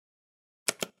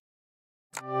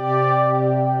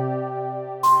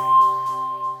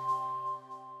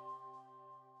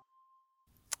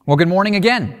Well, good morning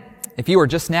again. If you are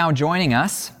just now joining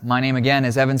us, my name again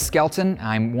is Evan Skelton.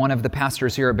 I'm one of the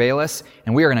pastors here at Bayless,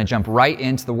 and we are going to jump right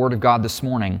into the Word of God this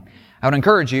morning. I would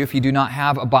encourage you, if you do not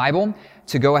have a Bible,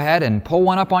 to go ahead and pull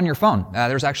one up on your phone.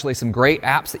 There's actually some great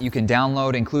apps that you can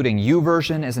download, including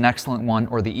YouVersion is an excellent one,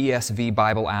 or the ESV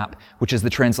Bible app, which is the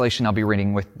translation I'll be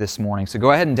reading with this morning. So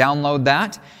go ahead and download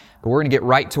that, but we're going to get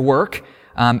right to work.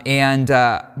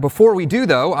 Before we do,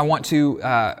 though, I want to...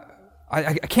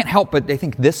 I can't help but I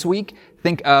think this week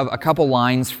think of a couple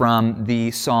lines from the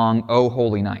song "O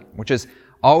Holy Night," which has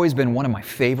always been one of my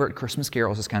favorite Christmas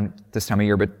carols this time of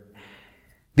year. But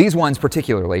these ones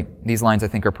particularly, these lines I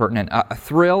think are pertinent. A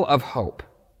thrill of hope.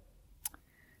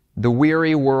 The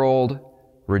weary world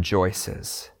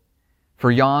rejoices,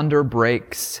 for yonder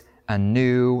breaks a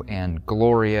new and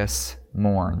glorious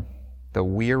morn. The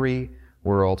weary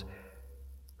world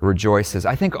rejoices.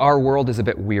 I think our world is a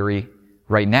bit weary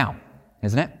right now.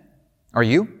 Isn't it? Are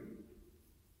you?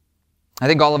 I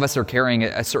think all of us are carrying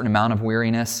a certain amount of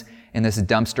weariness in this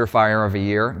dumpster fire of a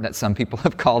year that some people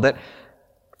have called it.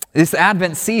 This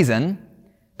Advent season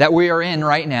that we are in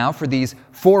right now for these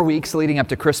 4 weeks leading up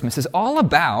to Christmas is all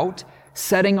about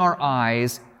setting our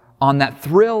eyes on that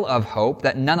thrill of hope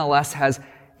that nonetheless has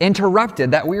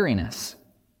interrupted that weariness.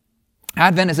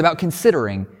 Advent is about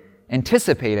considering,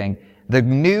 anticipating the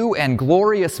new and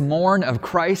glorious morn of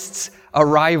Christ's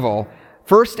arrival.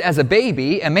 First as a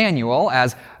baby, Emmanuel,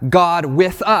 as God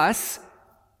with us,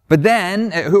 but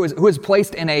then who is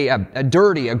placed in a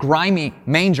dirty, a grimy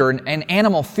manger, an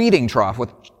animal feeding trough.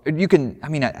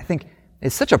 I think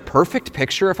it's such a perfect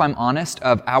picture, if I'm honest,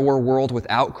 of our world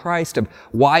without Christ, of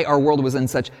why our world was in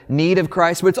such need of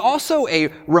Christ. But it's also a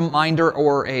reminder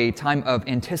or a time of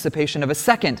anticipation of a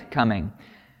second coming.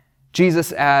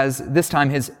 Jesus, as this time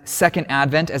his second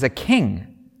advent as a king,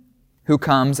 who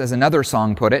comes, as another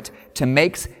song put it, to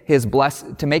make his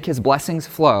blessings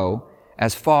flow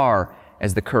as far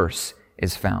as the curse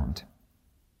is found.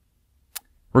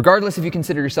 Regardless if you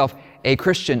consider yourself a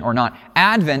Christian or not,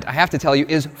 Advent, I have to tell you,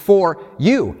 is for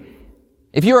you.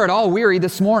 If you're at all weary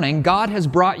this morning, God has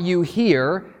brought you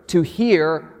here to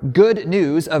hear good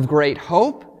news of great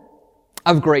hope,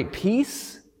 of great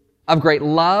peace, of great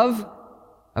love,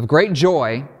 of great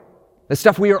joy, the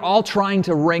stuff we are all trying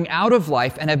to wring out of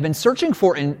life and have been searching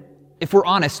for in, if we're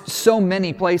honest, so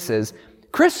many places.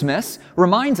 Christmas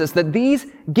reminds us that these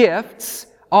gifts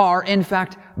are, in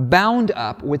fact, bound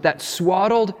up with that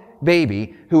swaddled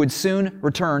baby who would soon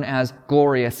return as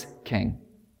glorious King.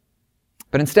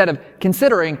 But instead of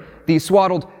considering the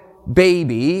swaddled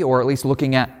baby, or at least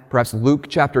looking at perhaps Luke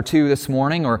chapter 2 this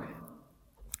morning, or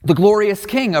the glorious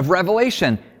King of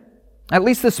Revelation, at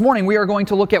least this morning, we are going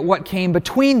to look at what came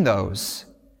between those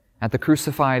at the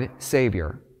crucified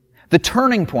Savior. The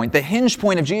turning point, the hinge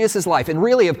point of Jesus' life, and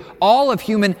really of all of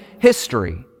human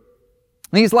history.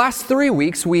 These last 3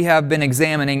 weeks, we have been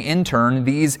examining in turn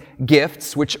these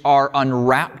gifts which are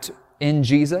unwrapped in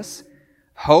Jesus.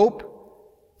 Hope,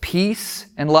 peace,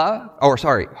 and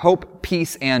hope,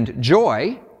 peace, and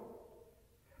joy.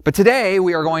 But today,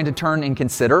 we are going to turn and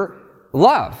consider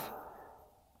love.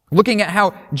 Looking at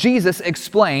how Jesus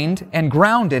explained and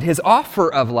grounded his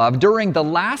offer of love during the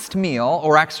last meal,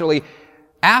 or actually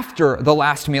after the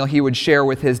last meal he would share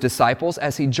with his disciples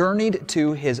as he journeyed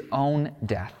to his own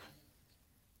death.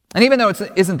 And even though it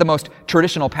isn't the most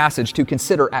traditional passage to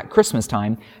consider at Christmas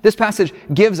time, this passage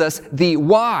gives us the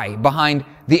why behind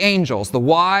the angels, the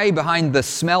why behind the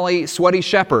smelly, sweaty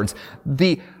shepherds,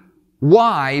 the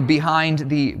why behind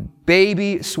the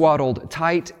baby swaddled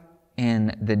tight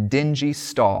in the dingy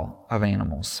stall of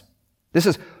animals. This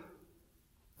is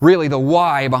really the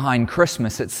why behind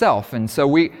Christmas itself. And so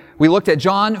we looked at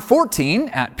John 14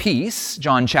 at peace,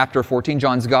 John chapter 14,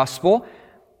 John's gospel,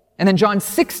 and then John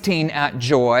 16 at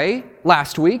joy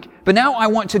last week. But now I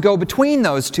want to go between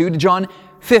those two to John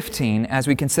 15 as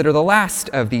we consider the last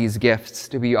of these gifts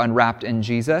to be unwrapped in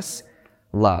Jesus,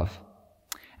 love.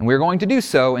 And we're going to do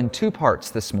so in two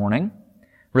parts this morning,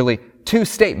 really two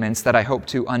statements that I hope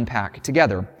to unpack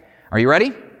together. Are you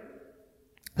ready?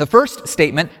 The first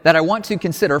statement that I want to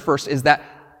consider first is that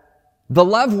the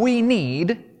love we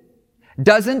need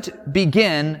doesn't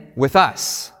begin with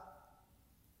us.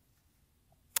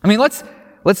 I mean, let's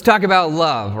talk about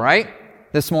love, right?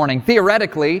 This morning.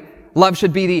 Theoretically, love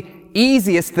should be the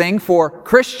easiest thing for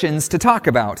Christians to talk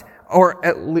about.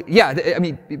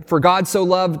 For God so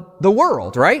loved the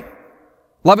world, right?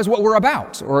 Love is what we're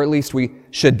about, or at least we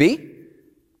should be.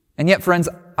 And yet, friends,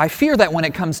 I fear that when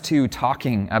it comes to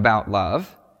talking about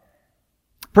love,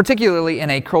 particularly in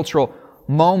a cultural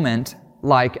moment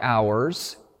like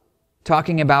ours,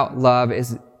 talking about love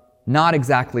is not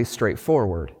exactly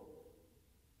straightforward.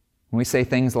 When we say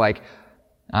things like,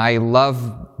 I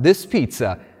love this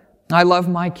pizza, I love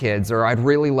my kids, or I'd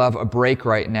really love a break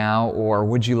right now, or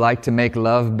would you like to make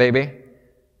love, baby?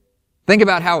 Think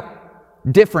about how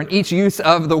different each use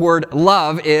of the word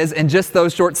love is in just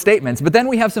those short statements. But then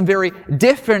we have some very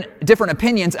different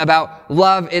opinions about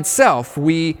love itself.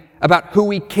 About who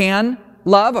we can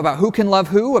love, about who can love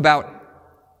who, about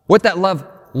what that love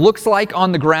looks like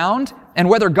on the ground, and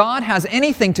whether God has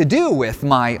anything to do with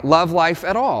my love life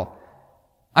at all.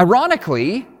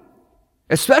 Ironically,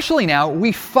 especially now,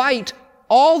 we fight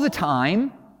all the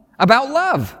time about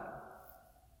love.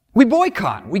 We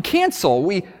boycott, we cancel,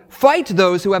 we fight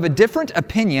those who have a different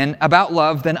opinion about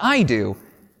love than I do.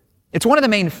 It's one of the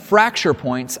main fracture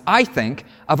points, I think,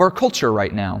 of our culture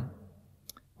right now.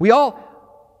 We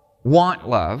all want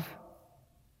love,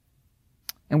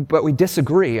 but we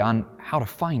disagree on how to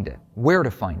find it, where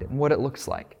to find it, and what it looks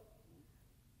like.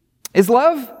 Is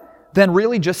love then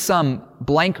really just some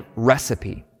blank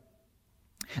recipe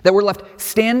that we're left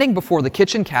standing before the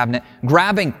kitchen cabinet,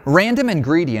 grabbing random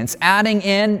ingredients, adding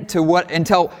in to what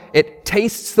until it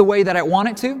tastes the way that I want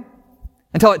it to?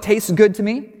 Until it tastes good to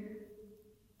me?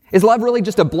 Is love really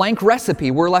just a blank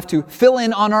recipe we're left to fill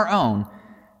in on our own?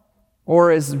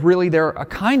 Or is really there a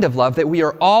kind of love that we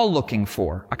are all looking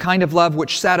for? A kind of love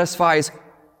which satisfies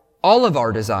all of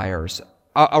our desires?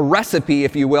 A recipe,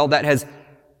 if you will, that has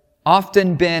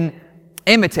often been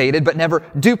imitated but never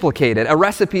duplicated. A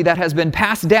recipe that has been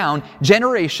passed down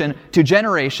generation to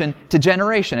generation to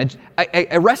generation.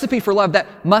 A recipe for love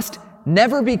that must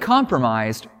never be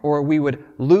compromised, or we would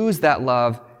lose that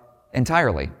love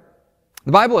entirely.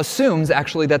 The Bible assumes,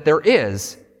 actually, that there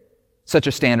is such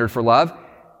a standard for love.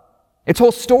 Its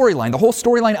whole storyline, the whole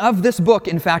storyline of this book,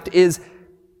 in fact, is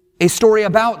a story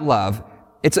about love.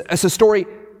 It's a story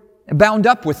bound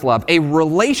up with love, a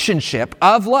relationship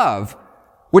of love,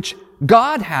 which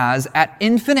God has, at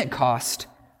infinite cost,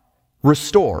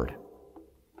 restored.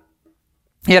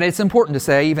 Yet it's important to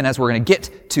say, even as we're going to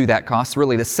get to that cost,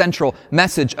 really the central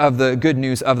message of the good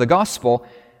news of the gospel,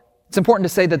 it's important to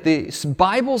say that the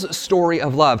Bible's story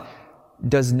of love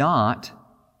does not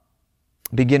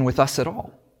begin with us at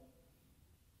all.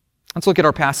 Let's look at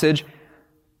our passage,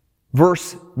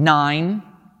 verse 9.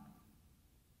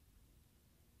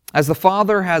 As the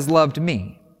Father has loved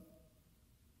me,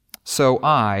 so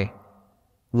I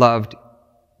loved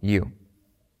you.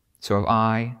 So have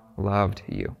I loved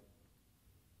you.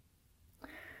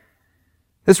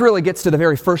 This really gets to the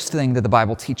very first thing that the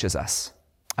Bible teaches us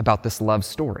about this love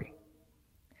story,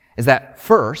 is that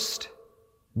first,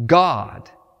 God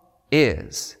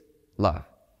is love.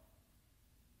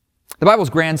 The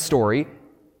Bible's grand story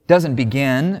doesn't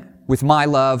begin with my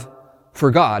love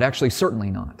for God, actually certainly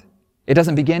not. It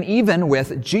doesn't begin even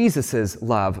with Jesus'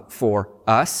 love for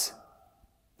us.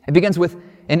 It begins with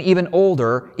an even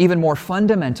older, even more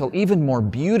fundamental, even more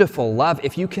beautiful love,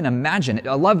 if you can imagine it,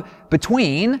 a love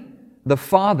between the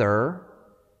Father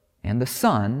and the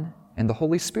Son and the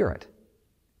Holy Spirit.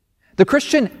 The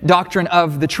Christian doctrine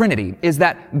of the Trinity is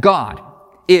that God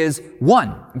is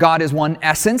one. God is one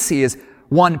essence. He is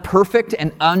one perfect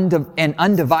and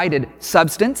undivided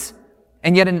substance,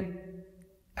 and yet in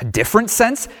a different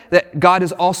sense, that God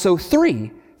is also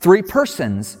three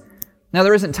persons. Now,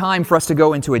 there isn't time for us to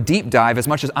go into a deep dive, as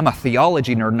much as I'm a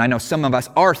theology nerd, and I know some of us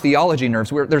are theology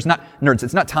nerds.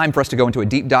 It's not time for us to go into a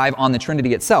deep dive on the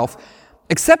Trinity itself,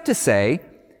 except to say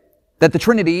that the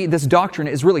Trinity, this doctrine,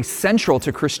 is really central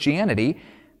to Christianity,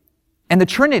 and the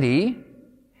Trinity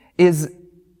is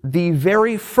the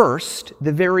very first,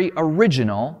 the very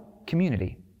original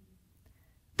community,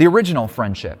 the original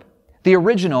friendship, the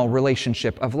original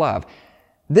relationship of love.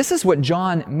 This is what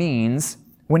John means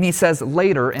when he says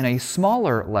later in a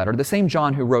smaller letter, the same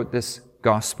John who wrote this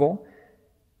gospel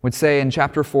would say in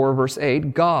chapter 4, verse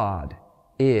 8, God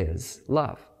is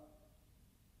love.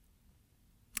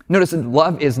 Notice that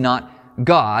love is not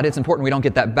God. It's important we don't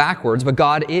get that backwards, but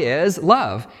God is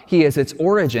love. He is its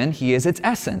origin. He is its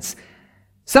essence.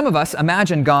 Some of us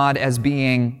imagine God as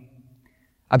being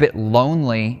a bit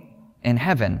lonely in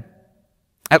heaven.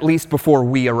 At least before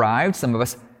we arrived, some of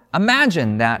us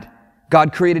imagine that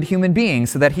God created human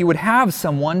beings so that He would have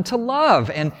someone to love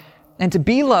and to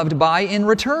be loved by in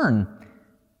return.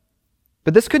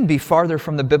 But this couldn't be farther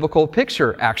from the biblical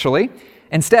picture, actually.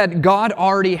 Instead, God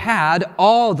already had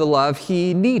all the love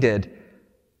He needed.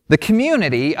 The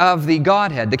community of the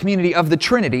Godhead, the community of the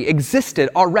Trinity, existed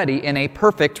already in a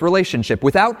perfect relationship,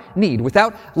 without need,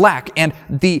 without lack, and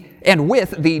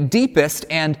with the deepest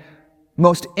and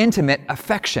most intimate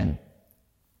affection,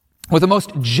 with the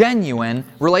most genuine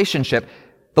relationship.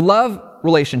 The love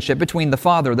relationship between the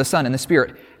Father, the Son, and the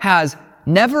Spirit has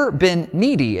never been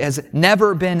needy, has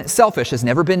never been selfish, has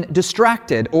never been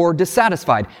distracted or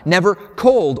dissatisfied, never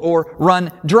cold or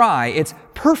run dry. It's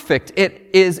perfect. It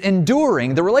is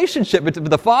enduring. The relationship between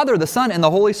the Father, the Son, and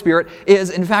the Holy Spirit is,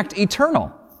 in fact,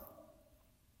 eternal.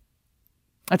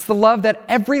 That's the love that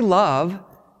every love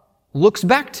looks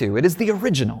back to. It is the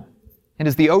original. It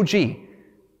is the OG.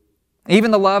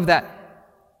 Even the love that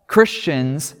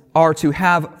Christians are to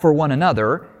have for one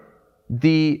another,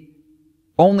 the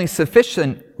only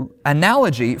sufficient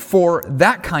analogy for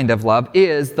that kind of love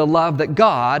is the love that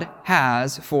God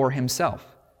has for Himself.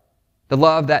 The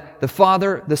love that the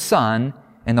Father, the Son,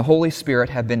 and the Holy Spirit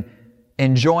have been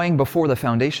enjoying before the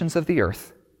foundations of the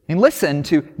earth. And listen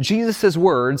to Jesus'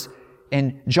 words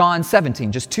in John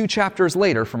 17, just 2 chapters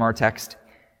later from our text.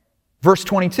 Verse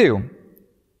 22,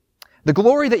 "The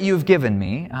glory that you have given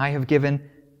me, I have given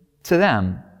to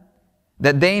them,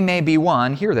 that they may be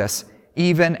one," hear this,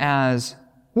 "even as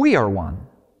we are one.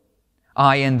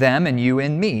 I in them and you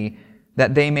in me,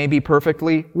 that they may be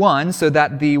perfectly one, so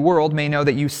that the world may know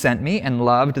that you sent me and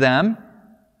loved them,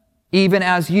 even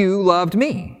as you loved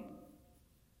me.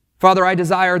 Father, I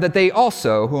desire that they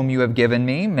also, whom you have given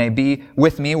me, may be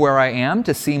with me where I am,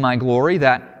 to see my glory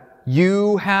that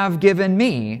you have given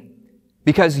me,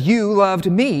 because you loved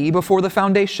me before the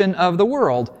foundation of the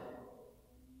world."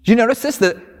 Do you notice this?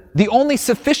 The only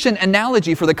sufficient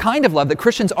analogy for the kind of love that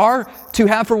Christians are to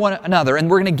have for one another, and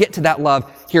we're going to get to that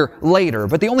love here later,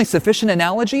 but the only sufficient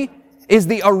analogy is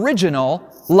the original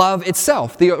love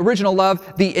itself, the original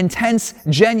love, the intense,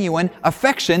 genuine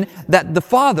affection that the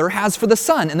Father has for the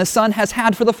Son, and the Son has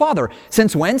had for the Father.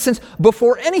 Since when? Since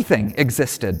before anything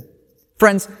existed.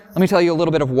 Friends, let me tell you a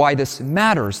little bit of why this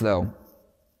matters, though.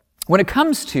 When it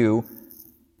comes to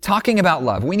talking about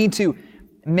love, we need to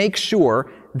make sure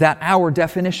that our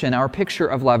definition, our picture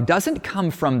of love, doesn't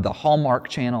come from the Hallmark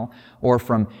Channel or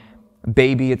from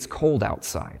 "Baby, It's Cold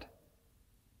Outside."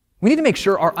 We need to make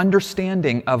sure our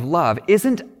understanding of love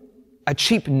isn't a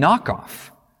cheap knockoff.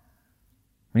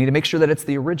 We need to make sure that it's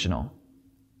the original.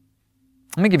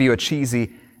 Let me give you a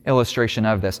cheesy illustration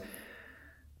of this.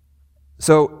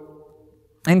 So,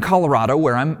 in Colorado,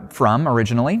 where I'm from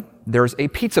originally, there's a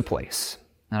pizza place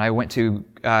that I went to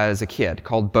as a kid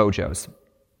called Bojo's.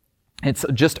 It's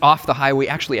just off the highway,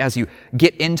 actually, as you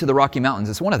get into the Rocky Mountains.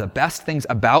 It's one of the best things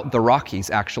about the Rockies,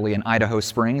 actually, in Idaho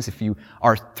Springs. If you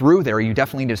are through there, you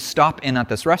definitely need to stop in at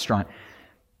this restaurant.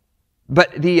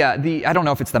 But I don't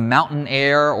know if it's the mountain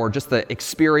air or just the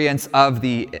experience of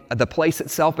the place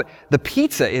itself, but the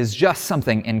pizza is just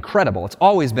something incredible. It's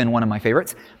always been one of my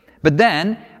favorites. But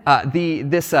then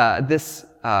this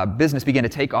business began to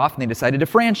take off, and they decided to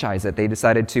franchise it. They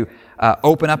decided to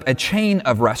open up a chain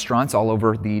of restaurants all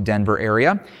over the Denver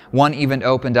area. One even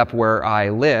opened up where I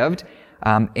lived.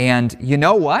 And you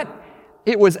know what?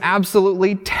 It was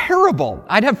absolutely terrible.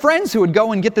 I'd have friends who would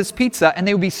go and get this pizza, and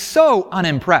they would be so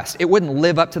unimpressed. It wouldn't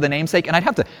live up to the namesake, and I'd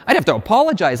have to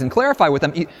apologize and clarify with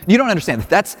them. You don't understand.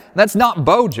 That's not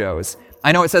Bojo's.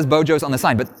 I know it says Bojo's on the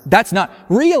sign, but that's not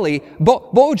really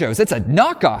Bojo's. It's a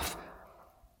knockoff.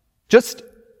 Just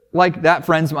like that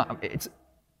friend's mom,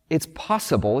 it's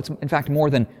possible, it's in fact more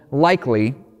than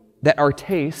likely, that our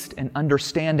taste and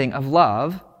understanding of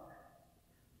love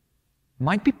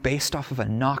might be based off of a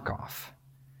knockoff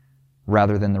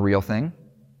rather than the real thing.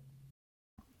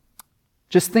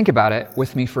 Just think about it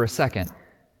with me for a second.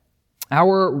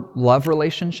 Our love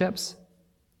relationships,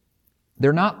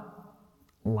 they're not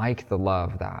like the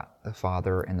love that the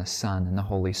Father and the Son and the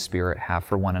Holy Spirit have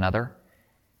for one another.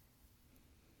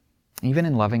 Even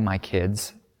in loving my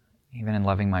kids, even in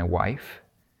loving my wife,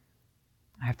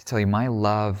 I have to tell you, my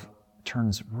love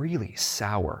turns really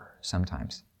sour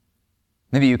sometimes.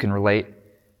 Maybe you can relate.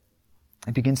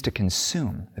 It begins to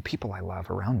consume the people I love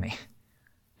around me.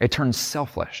 It turns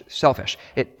selfish.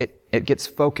 It gets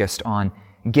focused on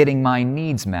getting my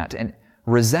needs met and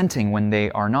resenting when they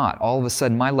are not. All of a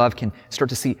sudden, my love can start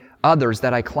to see others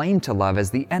that I claim to love as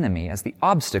the enemy, as the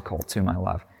obstacle to my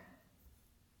love.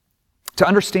 To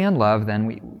understand love, then,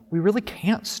 we really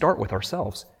can't start with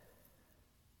ourselves.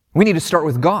 We need to start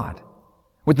with God,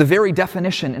 with the very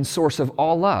definition and source of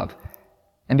all love.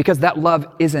 And because that love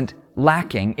isn't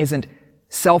lacking, isn't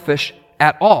selfish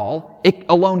at all, it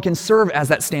alone can serve as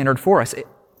that standard for us.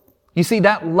 You see,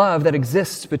 that love that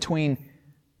exists between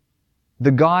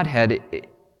the Godhead,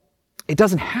 it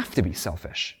doesn't have to be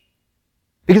selfish,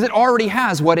 because it already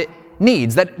has what it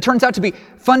needs. That turns out to be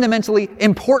fundamentally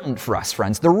important for us,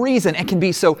 friends. The reason it can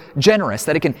be so generous,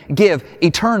 that it can give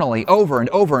eternally over and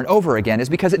over and over again, is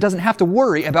because it doesn't have to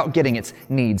worry about getting its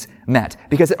needs met,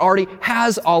 because it already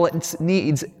has all its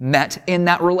needs met in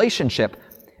that relationship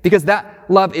Because that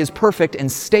love is perfect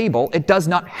and stable, it does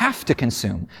not have to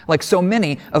consume. Like so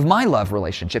many of my love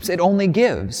relationships, it only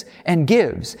gives and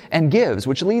gives and gives,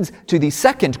 which leads to the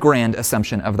second grand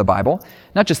assumption of the Bible.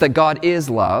 Not just that God is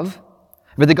love,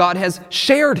 but that God has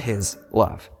shared His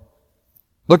love.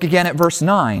 Look again at verse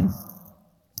 9.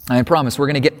 I promise we're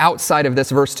going to get outside of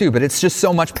this verse too, but it's just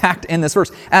so much packed in this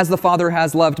verse. As the Father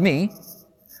has loved me,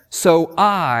 so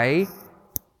I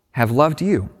have loved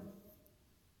you.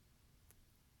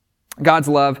 God's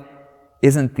love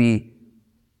isn't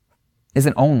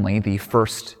only the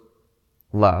first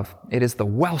love. It is the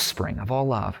wellspring of all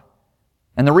love.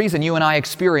 And the reason you and I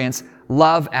experience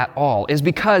love at all is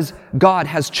because God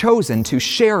has chosen to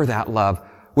share that love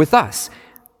with us.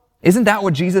 Isn't that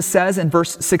what Jesus says in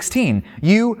verse 16?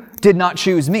 You did not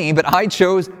choose me, but I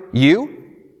chose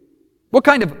you. What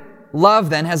kind of love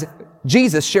then has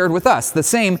Jesus shared with us? The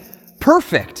same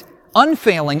perfect,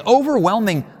 unfailing,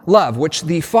 overwhelming love which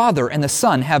the Father and the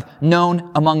Son have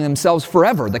known among themselves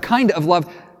forever. The kind of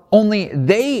love only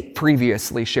they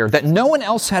previously shared, that no one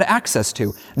else had access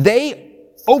to. They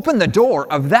opened the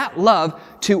door of that love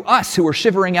to us who were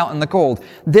shivering out in the cold.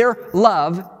 Their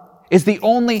love is the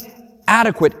only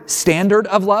adequate standard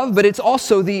of love, but it's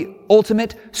also the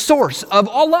ultimate source of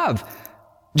all love.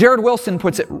 Jared Wilson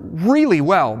puts it really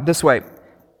well this way.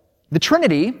 The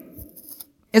Trinity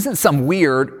isn't some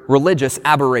weird religious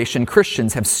aberration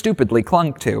Christians have stupidly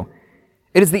clung to.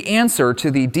 It is the answer to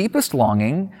the deepest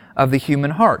longing of the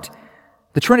human heart.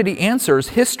 The Trinity answers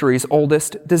history's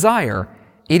oldest desire.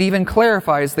 It even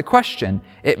clarifies the question.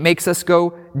 It makes us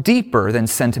go deeper than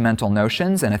sentimental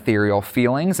notions and ethereal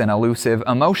feelings and elusive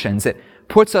emotions. It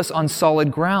puts us on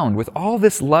solid ground with all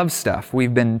this love stuff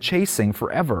we've been chasing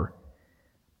forever.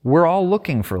 We're all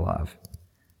looking for love.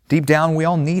 Deep down, we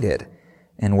all need it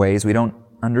in ways we don't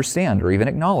understand or even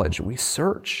acknowledge. We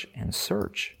search and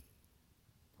search.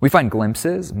 We find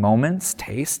glimpses, moments,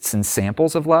 tastes, and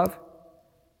samples of love.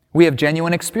 We have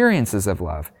genuine experiences of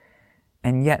love.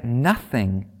 And yet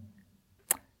nothing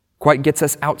quite gets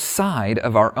us outside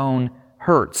of our own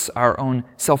hurts, our own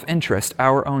self-interest,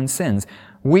 our own sins.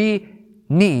 We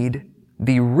need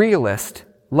the realest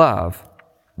love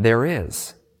there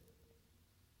is.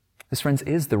 This, friends,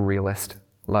 is the realest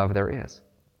love there is.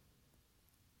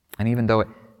 And even though it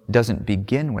doesn't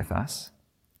begin with us,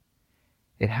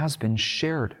 it has been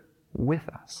shared with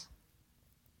us.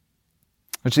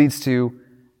 Which leads to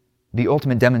the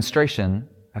ultimate demonstration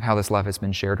of how this love has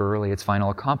been shared, or really its final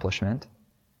accomplishment.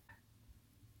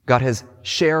 God has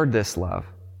shared this love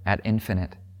at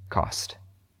infinite cost.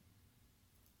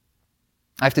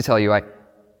 I have to tell you, I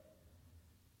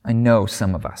know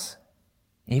some of us,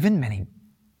 even many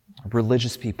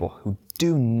religious people who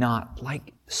do not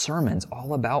like sermons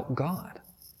all about God.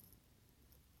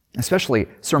 Especially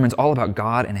sermons all about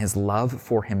God and His love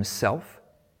for Himself.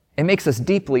 It makes us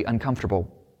deeply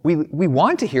uncomfortable. We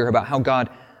want to hear about how God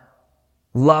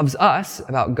loves us,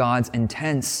 about God's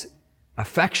intense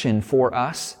affection for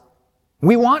us.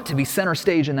 We want to be center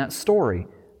stage in that story.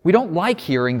 We don't like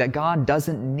hearing that God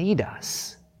doesn't need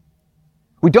us.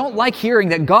 We don't like hearing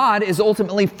that God is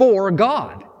ultimately for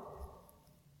God.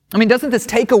 I mean, doesn't this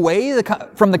take away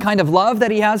from the kind of love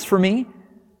that He has for me?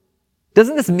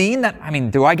 Doesn't this mean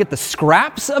that, do I get the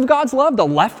scraps of God's love, the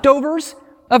leftovers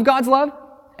of God's love?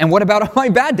 And what about on my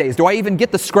bad days? Do I even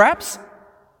get the scraps?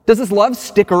 Does this love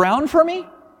stick around for me?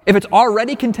 If it's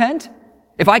already content?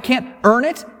 If I can't earn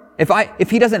it? If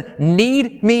He doesn't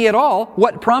need me at all,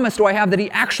 what promise do I have that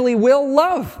He actually will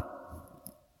love?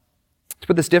 To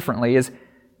put this differently, is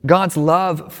God's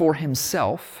love for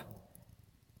Himself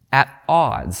at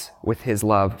odds with His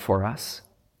love for us?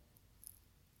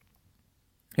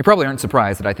 You probably aren't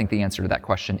surprised that I think the answer to that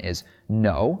question is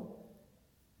no.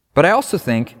 But I also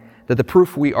think that the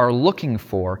proof we are looking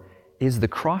for is the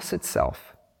cross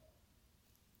itself.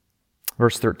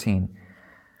 Verse 13,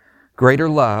 greater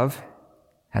love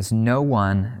has no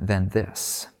one than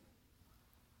this,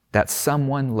 that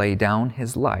someone lay down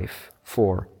his life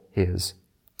for his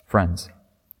friends.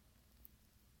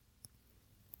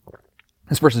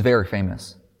 This verse is very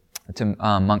famous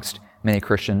amongst many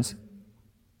Christians.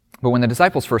 But when the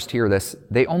disciples first hear this,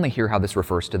 they only hear how this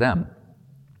refers to them.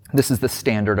 This is the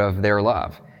standard of their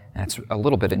love. And it's a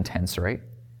little bit intense, right?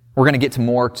 We're going to get to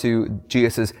more to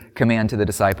Jesus' command to the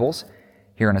disciples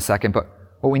here in a second. But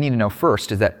what we need to know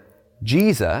first is that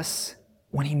Jesus,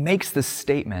 when He makes this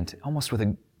statement, almost with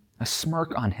a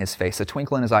smirk on His face, a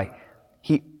twinkle in His eye,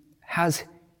 He has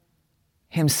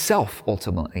Himself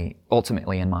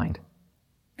ultimately in mind.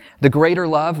 The greater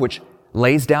love, which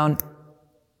lays down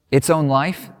its own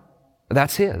life,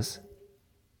 that's His.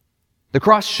 The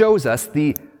cross shows us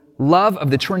the love of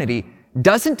the Trinity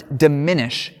doesn't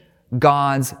diminish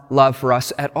God's love for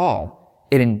us at all.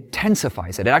 It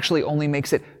intensifies it. It actually only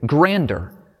makes it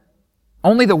grander.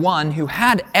 Only the one who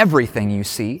had everything, you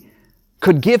see,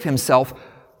 could give himself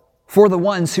for the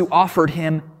ones who offered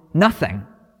him nothing.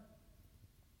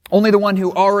 Only the one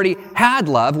who already had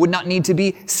love would not need to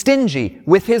be stingy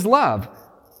with his love,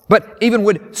 but even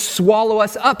would swallow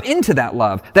us up into that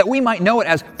love, that we might know it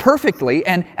as perfectly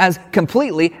and as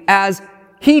completely as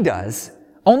he does.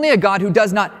 Only a God who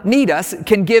does not need us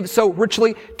can give so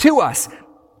richly to us,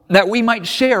 that we might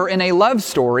share in a love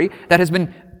story that has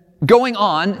been going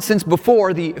on since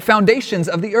before the foundations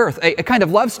of the earth, a kind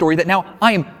of love story that now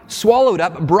I am swallowed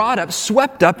up, brought up,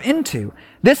 swept up into.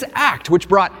 This act, which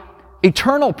brought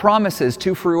eternal promises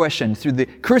to fruition through the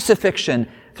crucifixion,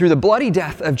 through the bloody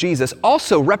death of Jesus,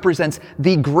 also represents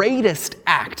the greatest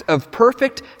act of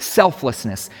perfect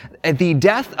selflessness, the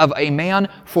death of a man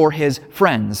for his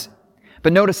friends.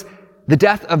 But notice the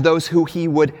death of those who he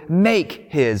would make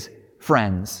his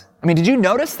friends. I mean, did you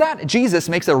notice that? Jesus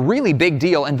makes a really big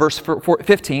deal in verse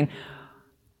 15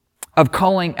 of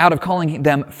calling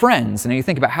them friends. And you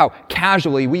think about how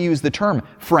casually we use the term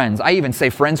friends. I even say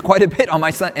friends quite a bit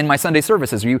in my Sunday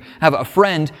services. You have a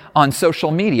friend on social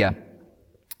media.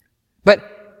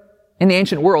 But in the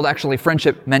ancient world, actually,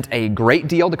 friendship meant a great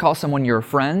deal to call someone your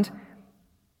friend.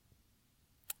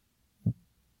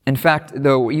 In fact,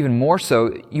 though, even more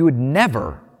so, you would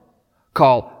never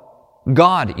call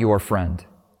God your friend.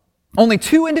 Only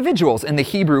 2 individuals in the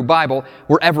Hebrew Bible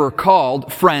were ever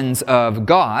called friends of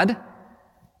God,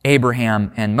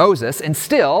 Abraham and Moses, and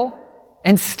still,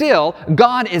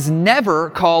 God is never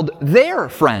called their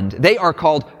friend. They are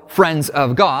called friends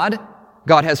of God.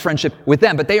 God has friendship with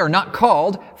them, but they are not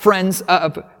called friends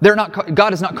of,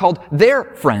 God is not called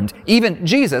their friend. Even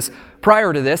Jesus,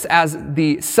 prior to this, as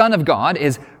the Son of God,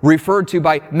 is referred to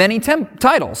by many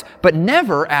titles, but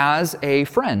never as a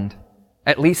friend,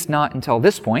 at least not until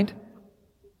this point.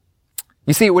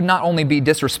 You see, it would not only be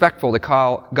disrespectful to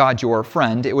call God your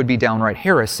friend, it would be downright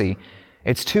heresy.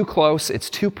 It's too close, it's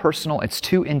too personal, it's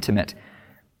too intimate.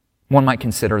 One might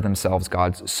consider themselves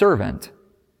God's servant.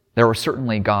 There were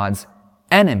certainly God's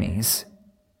enemies.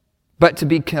 But to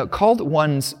be called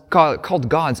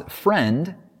God's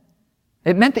friend,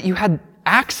 it meant that you had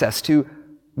access to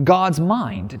God's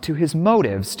mind, to His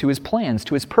motives, to His plans,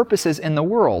 to His purposes in the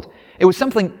world. It was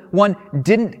something one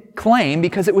didn't claim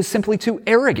because it was simply too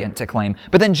arrogant to claim.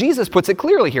 But then Jesus puts it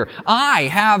clearly here. I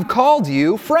have called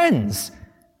you friends.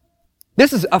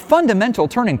 This is a fundamental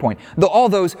turning point. All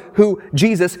those who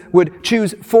Jesus would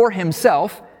choose for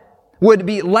Himself would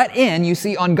be let in, you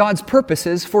see, on God's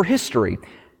purposes for history.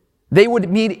 They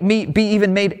would be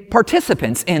even made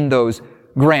participants in those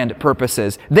grand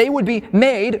purposes. They would be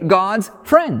made God's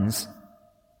friends.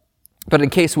 But in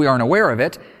case we aren't aware of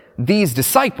it, these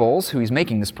disciples who He's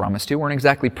making this promise to weren't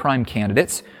exactly prime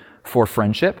candidates for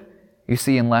friendship. You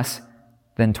see, in less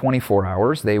than 24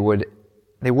 hours, they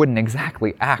wouldn't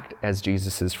exactly act as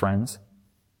Jesus' friends.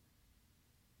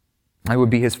 They would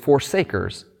be His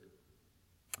forsakers.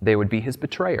 They would be His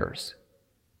betrayers.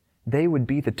 They would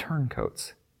be the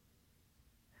turncoats.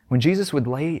 When Jesus would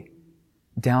lay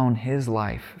down His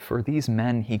life for these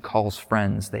men He calls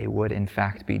friends, they would in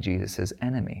fact be Jesus'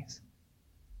 enemies.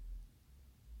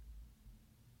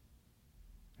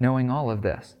 Knowing all of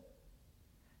this,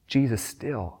 Jesus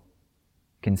still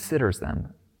considers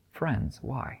them friends.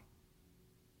 Why?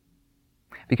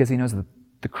 Because He knows that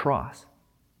the cross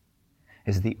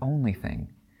is the only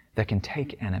thing that can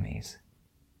take enemies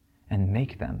and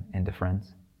make them into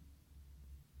friends.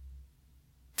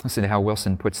 Listen to how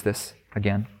Wilson puts this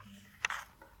again.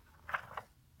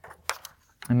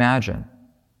 Imagine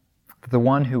that the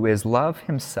one who is love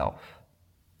Himself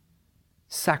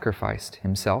sacrificed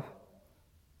Himself.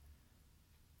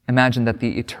 Imagine that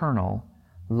the eternal,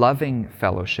 loving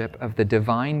fellowship of the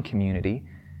divine community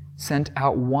sent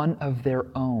out one of their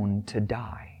own to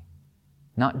die,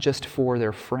 not just for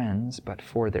their friends, but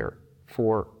for their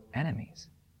enemies.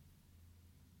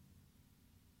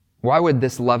 Why would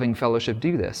this loving fellowship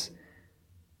do this?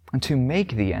 And to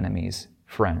make the enemies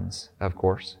friends, of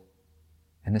course.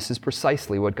 And this is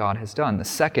precisely what God has done. The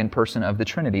second person of the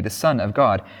Trinity, the Son of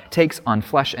God, takes on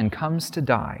flesh and comes to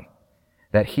die,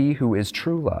 that He who is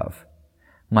true love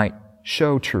might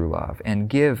show true love and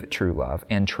give true love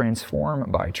and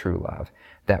transform by true love,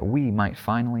 that we might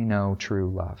finally know true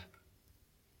love.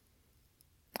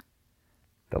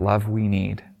 The love we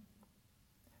need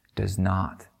does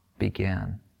not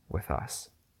begin with us.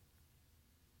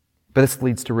 But this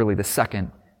leads to really the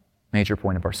second major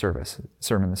point of our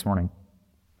sermon this morning.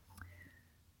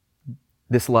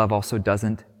 This love also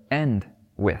doesn't end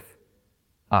with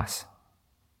us.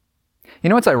 You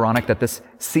know, it's ironic that this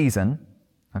season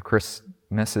of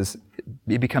Christmas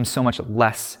it becomes so much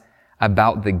less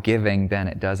about the giving than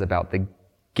it does about the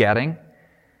getting.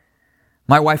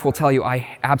 My wife will tell you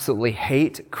I absolutely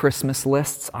hate Christmas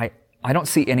lists. I don't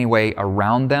see any way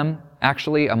around them.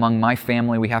 Actually, among my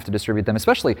family, we have to distribute them,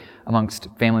 especially amongst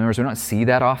family members. We don't see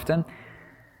that often.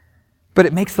 But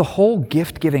it makes the whole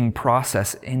gift-giving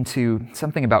process into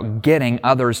something about getting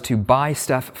others to buy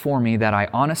stuff for me that I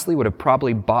honestly would have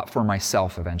probably bought for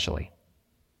myself eventually.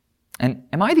 And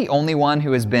am I the only one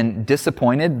who has been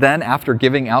disappointed then after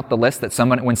giving out the list that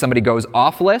when somebody goes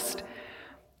off list,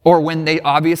 or when they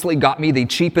obviously got me the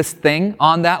cheapest thing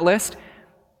on that list?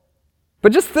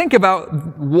 But just think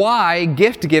about why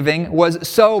gift giving was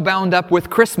so bound up with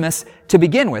Christmas to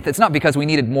begin with. It's not because we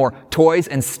needed more toys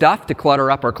and stuff to clutter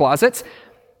up our closets.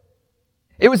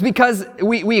 It was because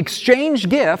we exchanged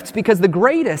gifts because the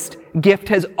greatest gift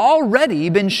has already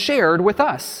been shared with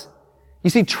us.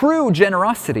 You see, true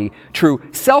generosity, true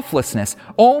selflessness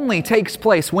only takes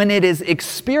place when it is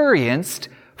experienced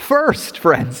first,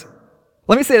 friends.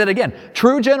 Let me say that again.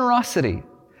 True generosity,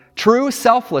 true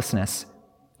selflessness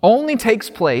only takes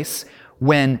place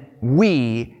when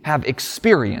we have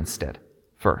experienced it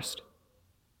first.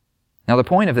 Now, the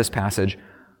point of this passage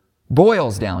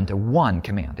boils down to one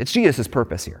command. It's Jesus'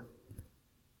 purpose here.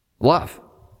 Love.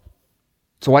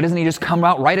 So why doesn't he just come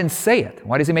out right and say it?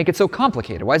 Why does he make it so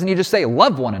complicated? Why doesn't he just say,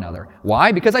 love one another?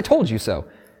 Why? Because I told you so.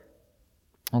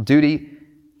 Well, duty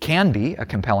can be a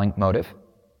compelling motive.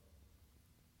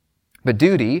 But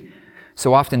duty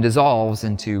so often dissolves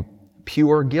into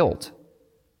pure guilt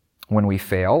when we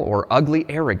fail, or ugly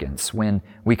arrogance when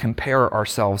we compare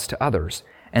ourselves to others.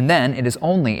 And then it is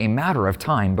only a matter of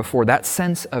time before that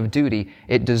sense of duty,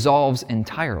 it dissolves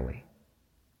entirely.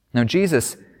 Now,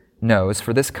 Jesus knows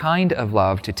for this kind of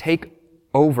love to take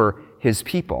over his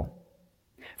people,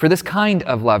 for this kind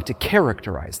of love to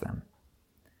characterize them,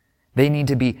 they need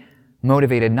to be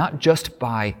motivated not just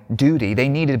by duty, they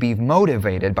need to be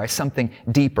motivated by something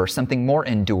deeper, something more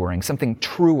enduring, something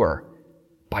truer,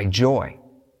 by joy.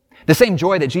 The same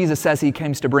joy that Jesus says he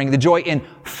comes to bring, the joy in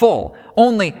full.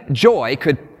 Only joy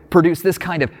could produce this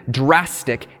kind of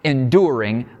drastic,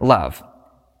 enduring love.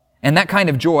 And that kind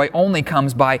of joy only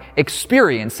comes by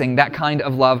experiencing that kind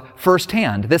of love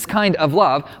firsthand. This kind of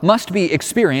love must be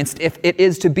experienced if it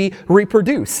is to be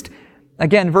reproduced.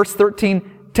 Again, verse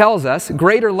 13 tells us,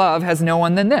 greater love has no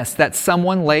one than this, that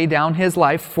someone lay down his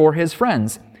life for his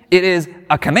friends. It is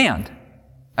a command.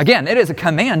 Again, it is a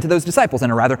command to those disciples,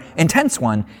 and a rather intense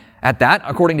one at that.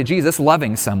 According to Jesus,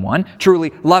 loving someone,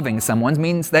 truly loving someone,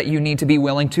 means that you need to be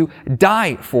willing to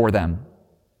die for them.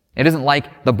 It isn't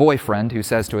like the boyfriend who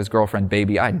says to his girlfriend,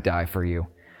 baby, I'd die for you.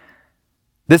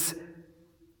 This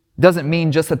doesn't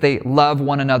mean just that they love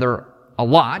one another a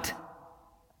lot.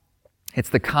 It's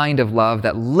the kind of love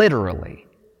that literally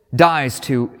dies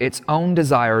to its own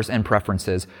desires and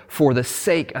preferences for the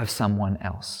sake of someone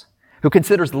else, who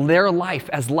considers their life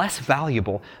as less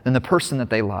valuable than the person that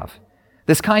they love.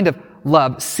 This kind of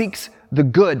love seeks the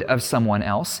good of someone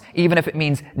else, even if it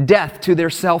means death to their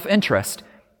self-interest.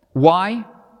 Why?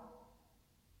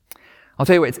 I'll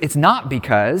tell you what, it's not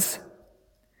because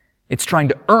it's trying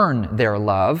to earn their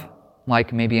love,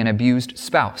 like maybe an abused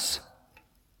spouse,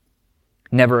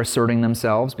 never asserting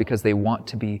themselves because they want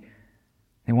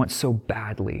so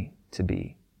badly to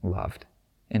be loved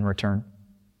in return.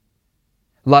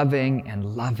 Loving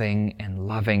and loving and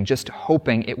loving, just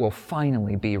hoping it will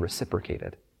finally be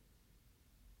reciprocated.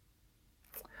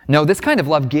 No, this kind of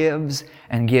love gives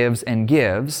and gives and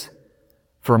gives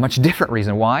for a much different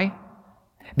reason. Why?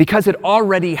 Because it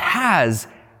already has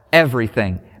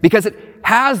everything. Because it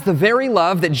has the very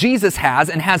love that Jesus has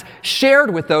and has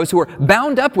shared with those who are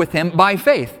bound up with him by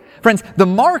faith. Friends, the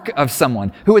mark of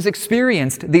someone who has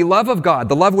experienced the love of God,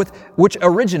 the love which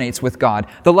originates with God,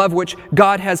 the love which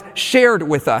God has shared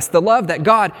with us, the love that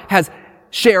God has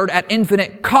shared at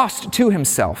infinite cost to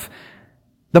himself.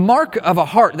 The mark of a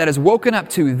heart that is woken up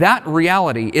to that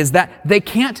reality is that they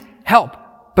can't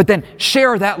help but then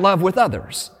share that love with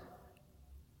others.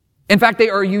 In fact, they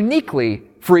are uniquely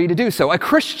free to do so. A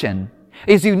Christian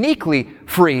is uniquely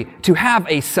free to have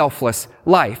a selfless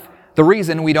life. The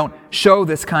reason we don't show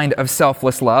this kind of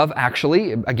selfless love,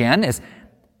 actually, again, is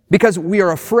because we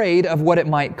are afraid of what it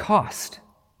might cost.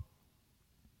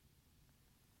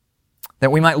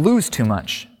 That we might lose too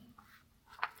much.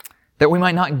 That we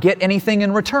might not get anything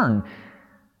in return.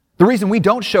 The reason we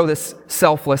don't show this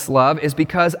selfless love is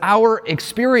because our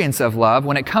experience of love,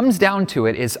 when it comes down to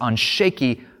it, is on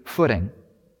shaky footing.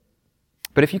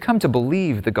 But if you come to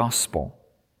believe the gospel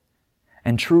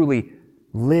and truly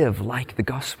live like the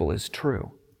gospel is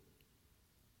true,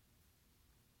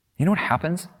 You know what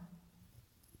happens?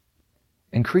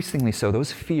 Increasingly so,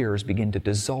 those fears begin to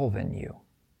dissolve in you.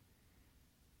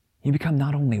 You become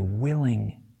not only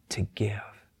willing to give,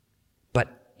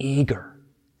 but eager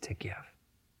to give.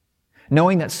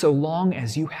 Knowing that so long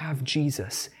as you have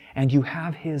Jesus and you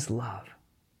have His love,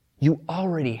 you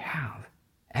already have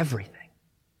everything.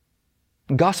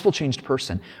 A gospel-changed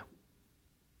person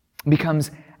becomes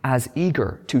as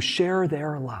eager to share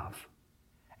their love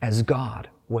as God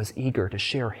was eager to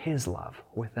share His love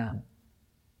with them.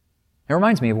 It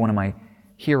reminds me of one of my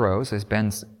heroes, has been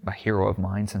a hero of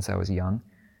mine since I was young,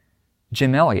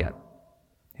 Jim Elliot,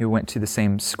 who went to the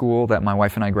same school that my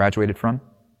wife and I graduated from.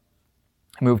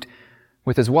 He moved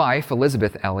with his wife,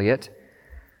 Elizabeth Elliot,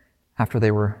 after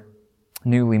they were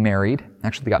newly married.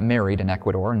 Actually, they got married in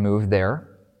Ecuador and moved there.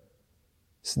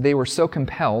 So they were so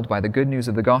compelled by the good news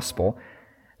of the gospel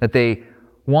that they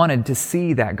wanted to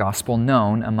see that gospel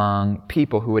known among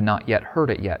people who had not yet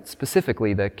heard it yet,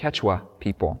 specifically the Quechua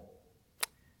people,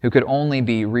 who could only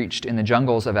be reached in the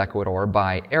jungles of Ecuador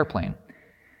by airplane.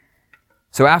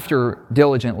 So after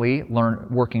diligently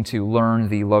working to learn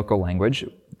the local language,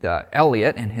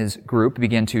 Elliot and his group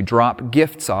began to drop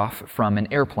gifts off from an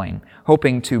airplane,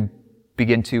 hoping to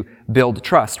begin to build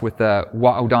trust with the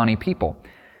Waodani people.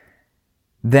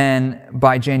 Then,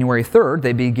 by January 3rd,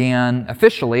 they began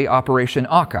officially Operation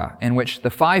Aka, in which the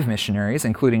 5 missionaries,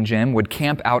 including Jim, would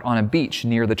camp out on a beach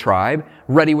near the tribe,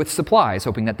 ready with supplies,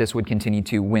 hoping that this would continue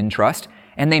to win trust.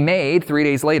 And they made, 3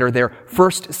 days later, their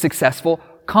first successful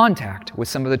contact with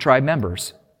some of the tribe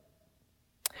members.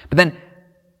 But then,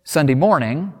 Sunday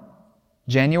morning,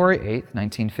 January 8th,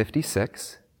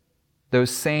 1956,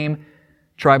 those same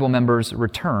tribal members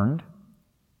returned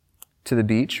to the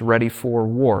beach, ready for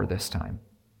war this time,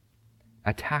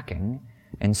 attacking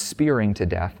and spearing to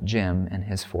death Jim and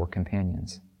his 4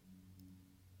 companions.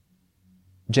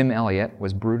 Jim Elliot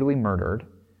was brutally murdered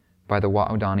by the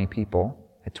Waodani people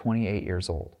at 28 years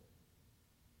old,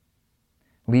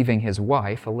 leaving his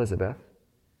wife, Elizabeth,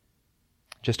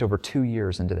 just over 2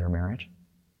 years into their marriage,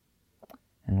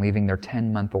 and leaving their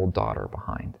 10-month-old daughter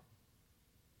behind.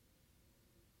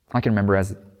 I can remember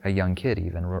as a young kid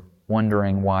even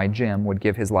wondering why Jim would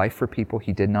give his life for people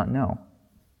he did not know,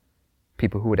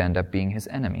 people who would end up being his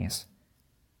enemies.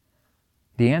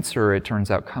 The answer, it turns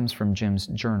out, comes from Jim's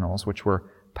journals, which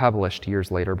were published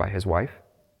years later by his wife.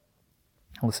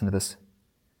 Listen to this.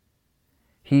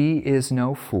 "He is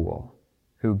no fool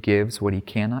who gives what he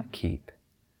cannot keep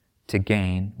to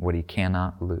gain what he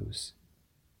cannot lose."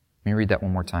 Let me read that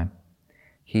one more time.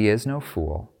 "He is no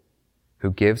fool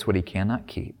who gives what he cannot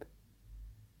keep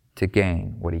to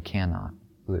gain what he cannot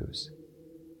lose."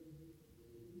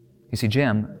 You see,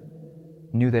 Jim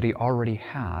knew that he already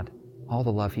had all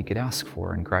the love he could ask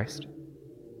for in Christ.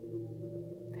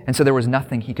 And so there was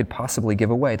nothing he could possibly give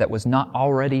away that was not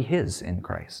already his in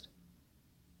Christ,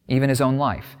 even his own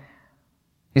life.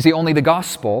 You see, only the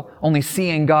gospel, only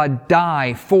seeing God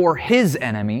die for His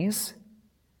enemies,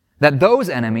 that those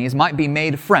enemies might be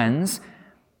made friends,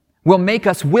 will make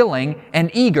us willing and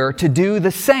eager to do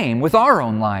the same with our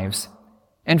own lives.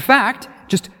 In fact,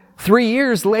 just 3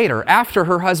 years later, after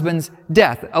her husband's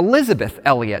death, Elizabeth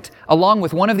Elliot, along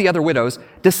with one of the other widows,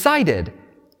 decided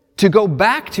to go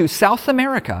back to South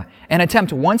America and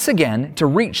attempt once again to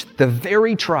reach the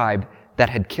very tribe that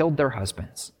had killed their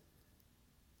husbands.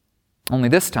 Only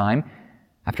this time,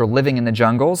 after living in the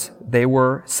jungles, they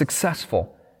were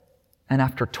successful. And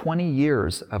after 20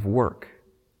 years of work,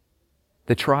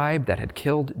 the tribe that had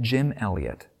killed Jim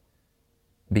Elliot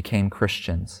became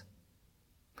Christians,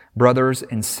 brothers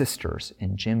and sisters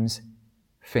in Jim's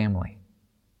family.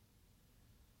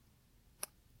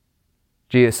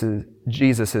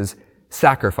 Jesus'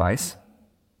 sacrifice,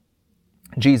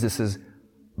 Jesus'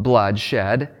 blood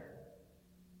shed,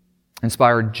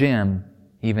 inspired Jim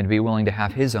even to be willing to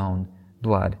have his own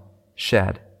blood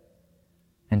shed.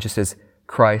 And just as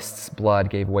Christ's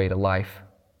blood gave way to life,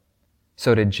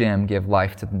 so did Jim give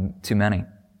life to many.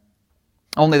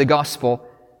 Only the gospel,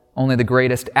 only the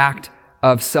greatest act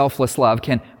of selfless love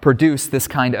can produce this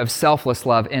kind of selfless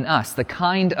love in us, the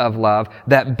kind of love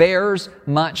that bears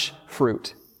much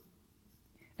fruit.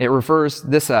 It refers,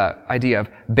 this idea of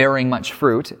bearing much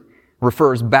fruit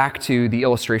refers back to the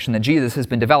illustration that Jesus has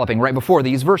been developing right before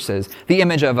these verses, the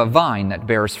image of a vine that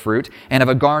bears fruit and of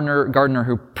a gardener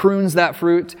who prunes that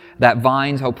fruit, that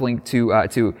vine, hoping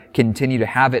to continue to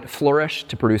have it flourish,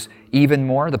 to produce even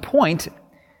more. The point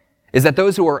is that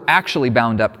those who are actually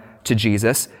bound up to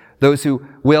Jesus, those who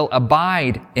will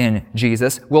abide in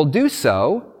Jesus, will do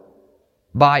so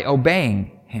by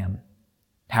obeying Him.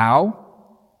 How?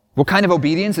 What kind of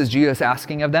obedience is Jesus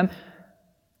asking of them?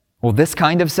 Well, this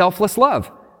kind of selfless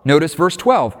love. Notice verse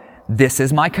 12. This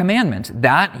is my commandment,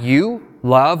 that you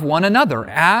love one another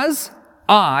as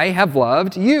I have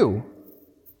loved you.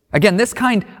 Again, this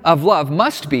kind of love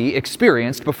must be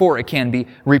experienced before it can be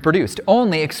reproduced.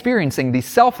 Only experiencing the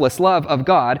selfless love of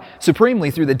God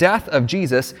supremely through the death of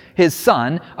Jesus, His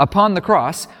Son, upon the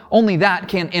cross, only that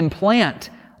can implant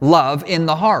love in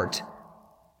the heart,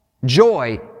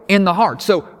 joy in the heart,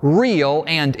 so real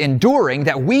and enduring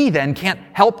that we then can't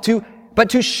help but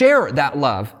to share that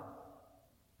love.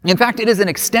 In fact, it is in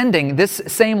extending this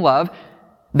same love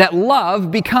that love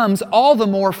becomes all the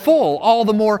more full, all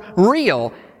the more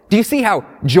real. Do you see how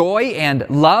joy and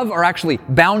love are actually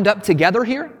bound up together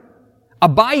here?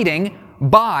 Abiding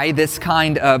by this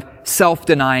kind of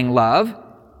self-denying love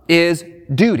is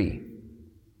duty.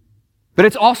 But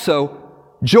it's also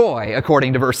joy,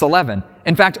 according to verse 11.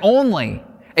 In fact, only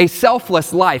a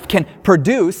selfless life can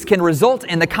result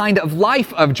in the kind of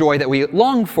life of joy that we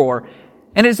long for.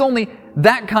 And it is only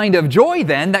that kind of joy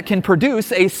then that can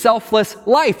produce a selfless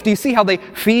life. Do you see how they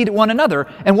feed one another?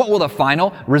 And what will the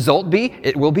final result be?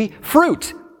 It will be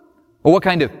fruit. Well, what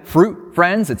kind of fruit,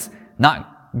 friends? It's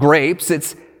not grapes.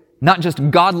 It's not just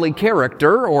godly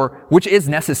character, or which is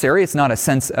necessary. It's not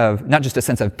just a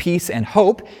sense of peace and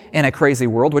hope in a crazy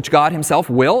world, which God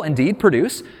Himself will indeed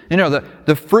produce. You know,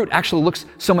 the fruit actually looks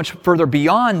so much further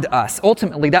beyond us.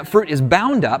 Ultimately, that fruit is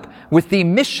bound up with the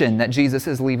mission that Jesus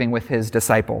is leaving with His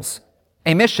disciples.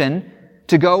 A mission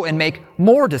to go and make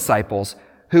more disciples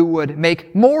who would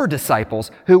make more disciples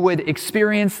who would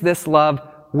experience this love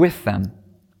with them.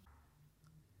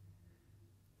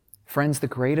 Friends, the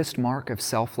greatest mark of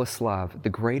selfless love, the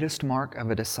greatest mark of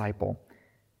a disciple,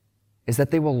 is that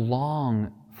they will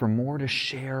long for more to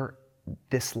share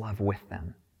this love with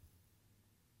them.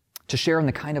 To share in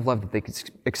the kind of love that they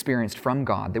experienced from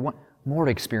God. They want more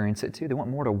to experience it too. They want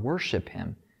more to worship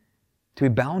Him, to be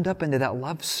bound up into that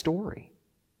love story.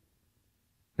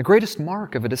 The greatest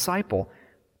mark of a disciple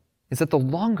is that the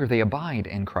longer they abide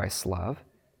in Christ's love,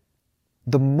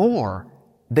 the more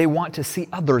they want to see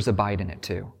others abide in it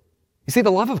too. You see,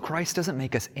 the love of Christ doesn't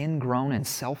make us ingrown and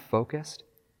self-focused.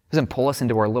 It doesn't pull us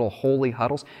into our little holy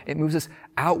huddles. It moves us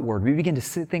outward. We begin to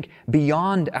think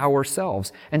beyond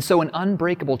ourselves. And so an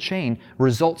unbreakable chain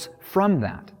results from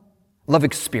that. Love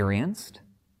experienced,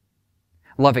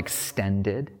 love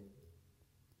extended,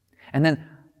 and then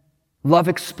love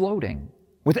exploding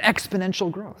with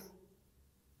exponential growth.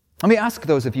 Let me ask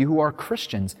those of you who are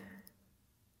Christians,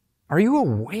 are you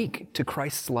awake to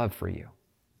Christ's love for you?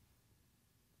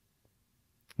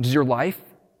 Does your life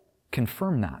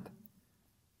confirm that?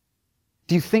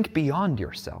 Do you think beyond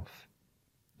yourself,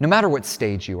 no matter what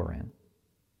stage you are in?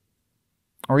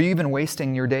 Or are you even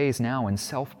wasting your days now in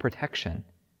self-protection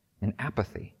and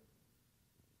apathy?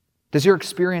 Does your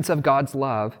experience of God's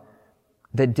love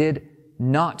that did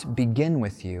not begin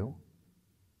with you,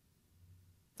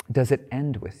 does it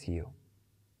end with you?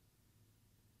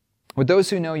 Would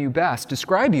those who know you best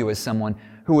describe you as someone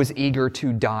who is eager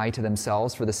to die to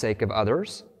themselves for the sake of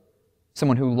others?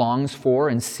 Someone who longs for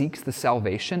and seeks the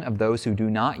salvation of those who do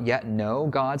not yet know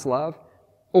God's love?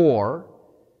 Or,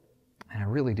 and I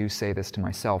really do say this to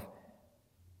myself,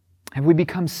 have we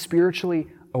become spiritually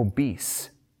obese,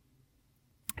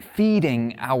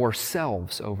 feeding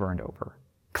ourselves over and over,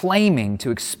 claiming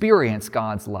to experience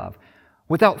God's love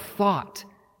without thought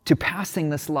to passing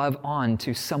this love on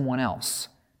to someone else?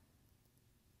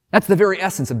 That's the very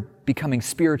essence of becoming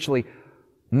spiritually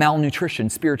malnutrition,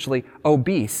 spiritually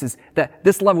obese, is that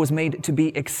this love was made to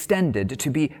be extended, to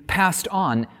be passed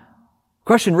on. The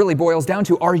question really boils down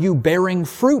to, are you bearing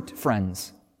fruit,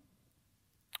 friends?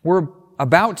 We're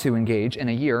about to engage in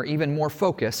a year even more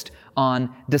focused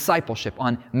on discipleship,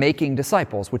 on making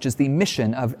disciples, which is the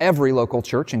mission of every local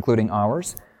church, including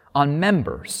ours, on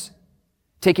members,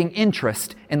 taking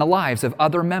interest in the lives of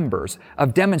other members,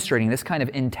 of demonstrating this kind of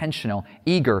intentional,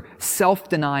 eager,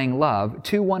 self-denying love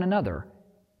to one another.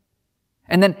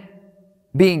 And then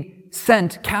being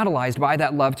sent, catalyzed by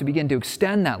that love to begin to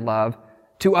extend that love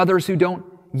to others who don't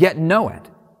yet know it.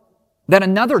 That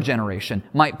another generation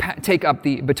might take up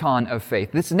the baton of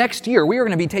faith. This next year, we are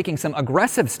going to be taking some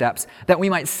aggressive steps that we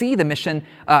might see the mission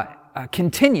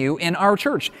continue in our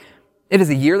church. It is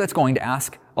a year that's going to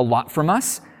ask a lot from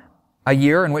us. A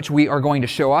year in which we are going to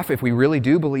show off if we really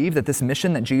do believe that this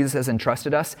mission that Jesus has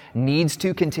entrusted us needs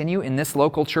to continue in this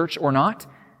local church or not.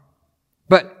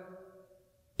 But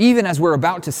even as we're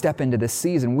about to step into this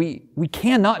season, we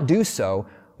cannot do so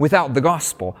without the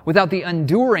gospel, without the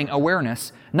enduring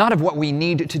awareness, not of what we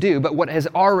need to do, but what has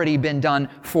already been done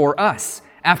for us.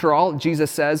 After all, Jesus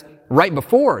says right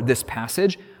before this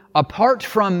passage, apart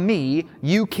from me,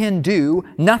 you can do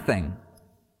nothing.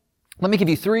 Let me give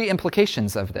you 3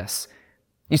 implications of this.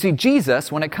 You see,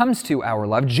 Jesus, when it comes to our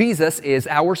love, Jesus is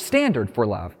our standard for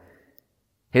love.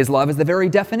 His love is the very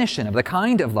definition of the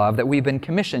kind of love that we've been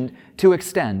commissioned to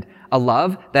extend. A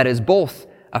love that is both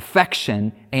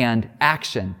affection and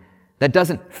action. That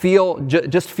doesn't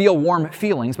just feel warm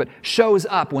feelings, but shows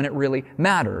up when it really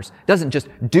matters. Doesn't just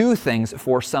do things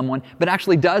for someone, but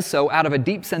actually does so out of a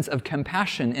deep sense of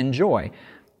compassion and joy.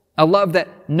 A love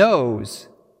that knows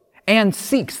and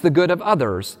seeks the good of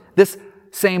others. This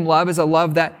same love is a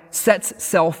love that sets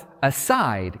self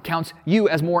aside, counts you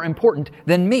as more important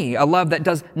than me. A love that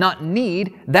does not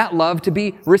need that love to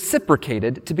be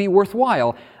reciprocated, to be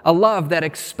worthwhile. A love that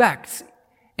expects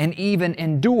and even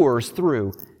endures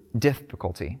through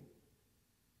difficulty.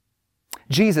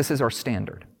 Jesus is our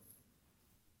standard.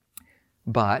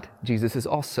 But Jesus is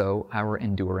also our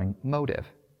enduring motive.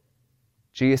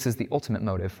 Jesus is the ultimate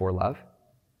motive for love.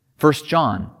 1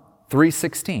 John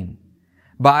 3:16.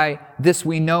 By this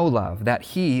we know love, that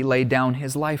He laid down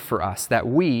His life for us, that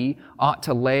we ought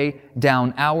to lay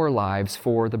down our lives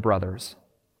for the brothers.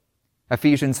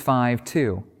 Ephesians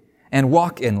 5:2. And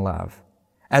walk in love,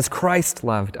 as Christ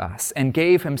loved us and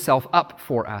gave Himself up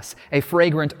for us, a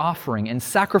fragrant offering and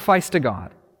sacrifice to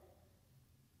God.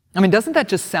 I mean, doesn't that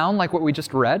just sound like what we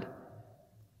just read?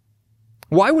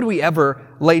 Why would we ever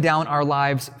lay down our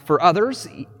lives for others,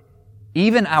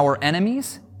 even our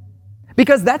enemies?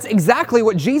 Because that's exactly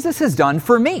what Jesus has done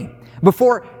for me.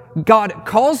 Before God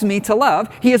calls me to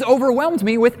love, He has overwhelmed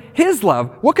me with His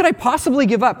love. What could I possibly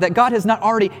give up that God has not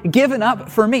already given up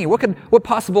for me? What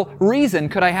possible reason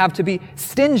could I have to be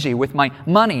stingy with my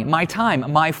money, my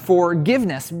time, my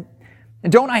forgiveness?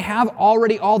 Don't I have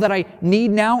already all that I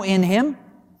need now in Him?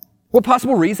 What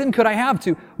possible reason could I have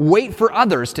to wait for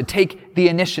others to take the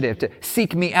initiative, to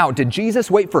seek me out? Did Jesus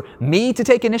wait for me to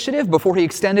take initiative before He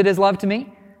extended His love to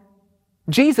me?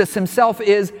 Jesus Himself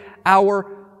is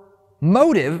our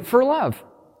motive for love.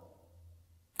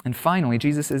 And finally,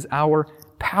 Jesus is our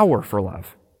power for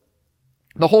love.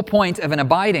 The whole point of an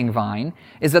abiding vine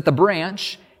is that the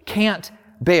branch can't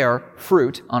bear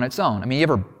fruit on its own. I mean,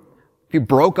 if you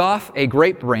broke off a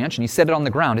grape branch and you set it on the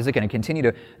ground, is it going to continue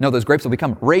to... No, those grapes will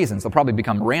become raisins. They'll probably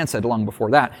become rancid long before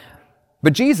that.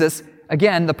 But Jesus,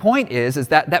 again, the point is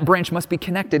that that branch must be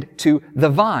connected to the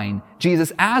vine.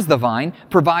 Jesus, as the vine,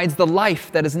 provides the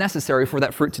life that is necessary for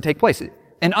that fruit to take place.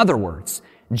 In other words,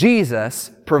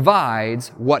 Jesus provides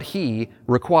what He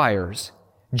requires.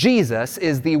 Jesus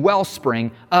is the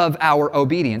wellspring of our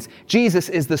obedience. Jesus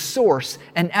is the source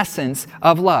and essence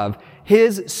of love.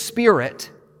 His Spirit,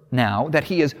 now that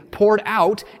He is poured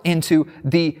out into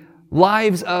the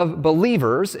lives of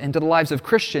believers, into the lives of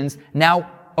Christians, now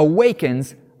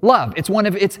awakens love. It's one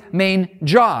of its main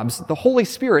jobs. The Holy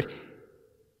Spirit,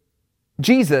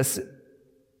 Jesus,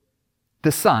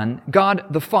 the Son, God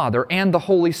the Father, and the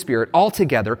Holy Spirit all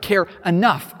together care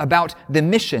enough about the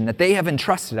mission that they have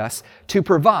entrusted us to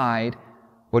provide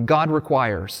what God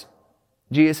requires.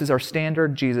 Jesus is our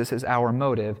standard, Jesus is our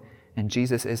motive, and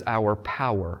Jesus is our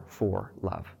power for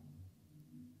love.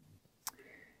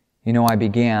 You know, I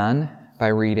began by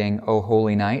reading O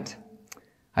Holy Night.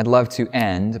 I'd love to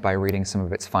end by reading some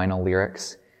of its final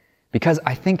lyrics, because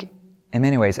I think, in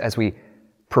many ways, as we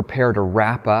prepare to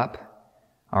wrap up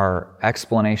our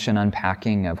explanation,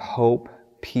 unpacking of hope,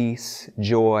 peace,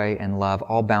 joy, and love,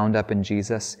 all bound up in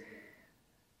Jesus,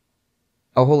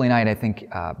 O Holy Night, I think,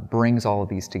 brings all of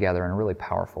these together in a really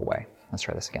powerful way. Let's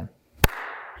try this again.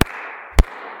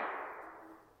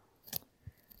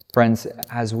 Friends,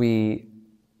 as we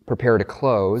prepare to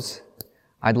close,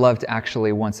 I'd love to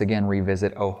actually once again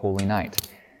revisit O Holy Night.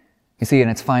 You see, in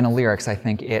its final lyrics, I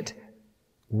think it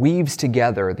weaves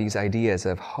together these ideas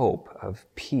of hope, of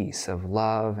peace, of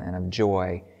love, and of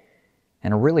joy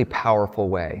in a really powerful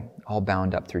way, all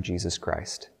bound up through Jesus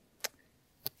Christ.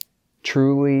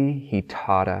 Truly, He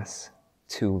taught us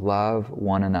to love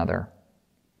one another.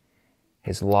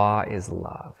 His law is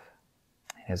love.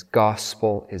 His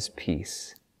gospel is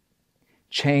peace.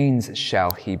 Chains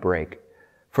shall He break,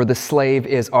 for the slave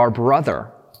is our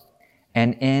brother,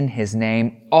 and in His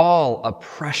name all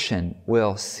oppression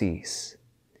will cease.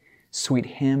 Sweet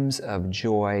hymns of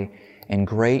joy and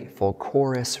grateful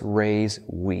chorus raise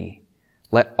we.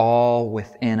 Let all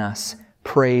within us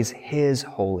praise His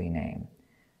holy name.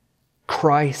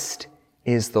 Christ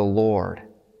is the Lord.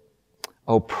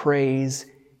 Oh, praise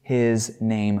His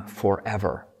name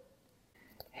forever.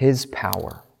 His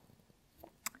power,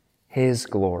 His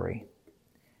glory,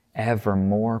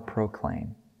 evermore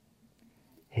proclaim.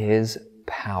 His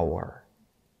power,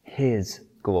 His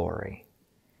glory,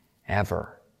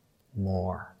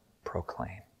 evermore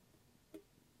proclaim.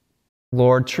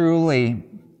 Lord, truly,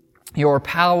 your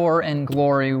power and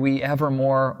glory we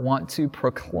evermore want to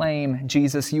proclaim.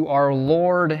 Jesus, you are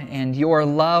Lord, and your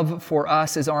love for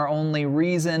us is our only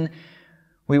reason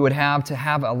we would have to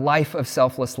have a life of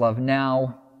selfless love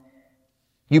now.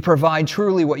 You provide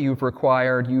truly what you've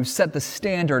required. You set the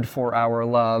standard for our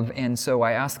love, and so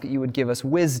I ask that you would give us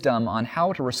wisdom on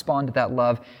how to respond to that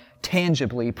love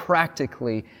tangibly,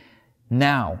 practically,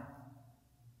 now.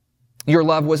 Your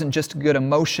love wasn't just good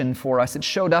emotion for us. It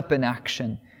showed up in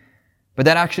action. But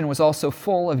that action was also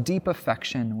full of deep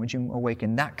affection. Would you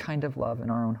awaken that kind of love in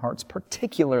our own hearts,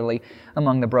 particularly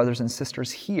among the brothers and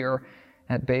sisters here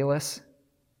at Bayless?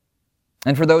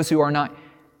 And for those who are not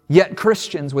yet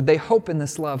Christians, would they hope in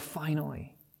this love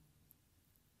finally?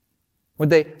 Would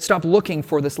they stop looking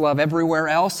for this love everywhere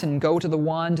else and go to the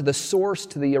one, to the source,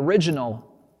 to the original,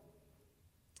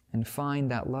 and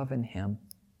find that love in Him,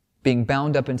 being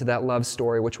bound up into that love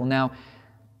story, which will now,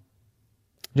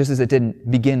 just as it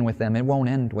didn't begin with them, it won't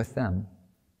end with them.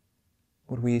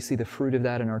 Would we see the fruit of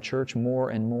that in our church more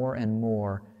and more and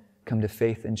more come to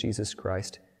faith in Jesus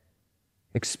Christ,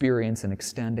 experience and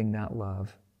extending that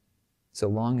love so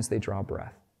long as they draw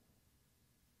breath.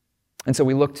 And so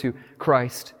we look to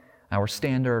Christ, our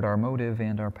standard, our motive,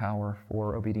 and our power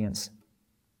for obedience.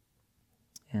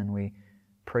 And we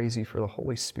praise you for the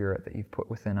Holy Spirit that you've put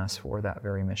within us for that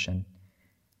very mission.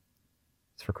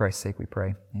 It's for Christ's sake we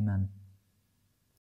pray. Amen.